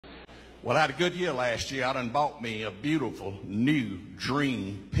Well, I had a good year last year. I done bought me a beautiful new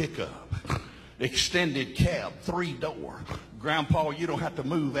dream pickup. Extended cab, 3-door. Grandpa, you don't have to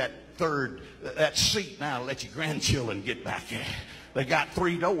move that seat now to let your grandchildren get back there. They got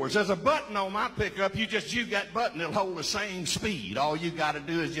 3 doors. There's a button on my pickup. You just use that button. It'll hold the same speed. All you got to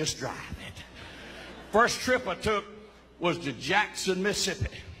do is just drive it. First trip I took was to Jackson,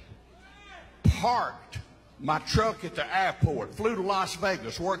 Mississippi. Parked my truck at the airport, flew to Las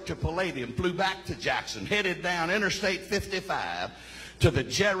Vegas, worked to Palladium, flew back to Jackson, headed down Interstate 55 to the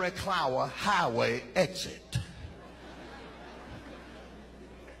Clower highway exit.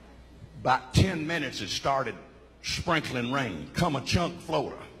 About 10 minutes it started sprinkling rain. Come a chunk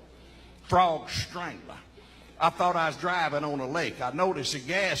floater, frog strangler. I thought I was driving on a lake. I noticed a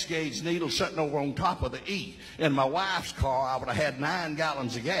gas gauge needle sitting over on top of the E. In my wife's car, I would have had 9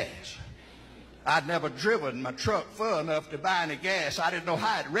 gallons of gas. I'd never driven my truck far enough to buy any gas. I didn't know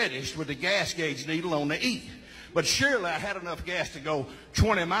how it registered with the gas gauge needle on the E. But surely I had enough gas to go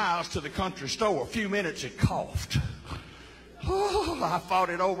 20 miles to the country store. A few minutes it coughed. Oh, I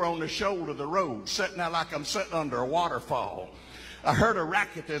fought it over on the shoulder of the road, sitting there like I'm sitting under a waterfall. I heard a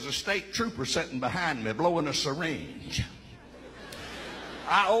racket. There's a state trooper sitting behind me blowing a syringe.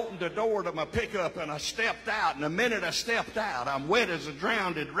 I opened the door to my pickup and I stepped out. And the minute I stepped out, I'm wet as a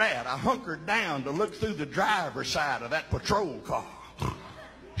drowned rat. I hunkered down to look through the driver's side of that patrol car.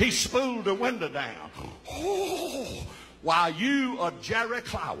 He spooled the window down. Oh, while you are Jerry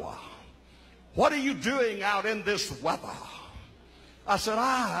Clower, what are you doing out in this weather? I said,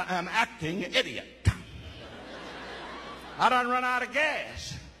 I am acting idiot. I done run out of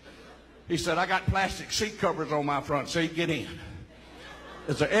gas. He said, I got plastic seat covers on my front seat. Get in.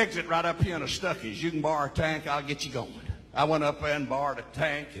 There's an exit right up here in the Stuckey's. You can borrow a tank. I'll get you going. I went up there and borrowed a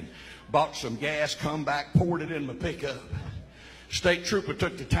tank and bought some gas, come back, poured it in my pickup. State trooper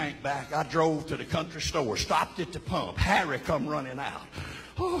took the tank back. I drove to the country store, stopped at the pump. Harry come running out.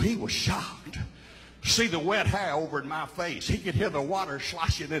 Oh, he was shocked. See the wet hair over in my face. He could hear the water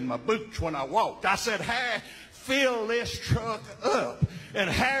sloshing in my boots when I walked. I said, Harry, fill this truck up. And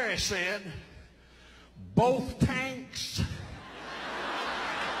Harry said, both tanks?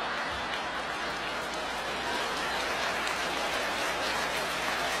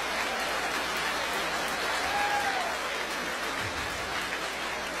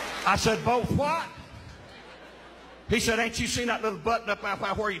 I said, both what? He said, ain't you seen that little button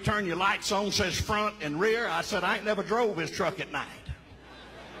up where you turn your lights on, says front and rear? I said, I ain't never drove his truck at night.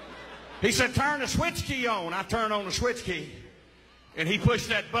 He said, turn the switch key on. I turned on the switch key, and he pushed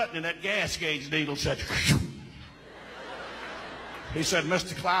that button, and that gas gauge needle said, he said,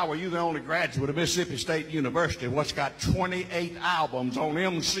 Mr. Clower, you're the only graduate of Mississippi State University what's got 28 albums on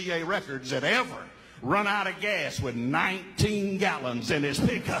MCA Records that ever run out of gas with 19 gallons in his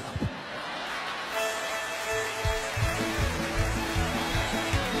pickup.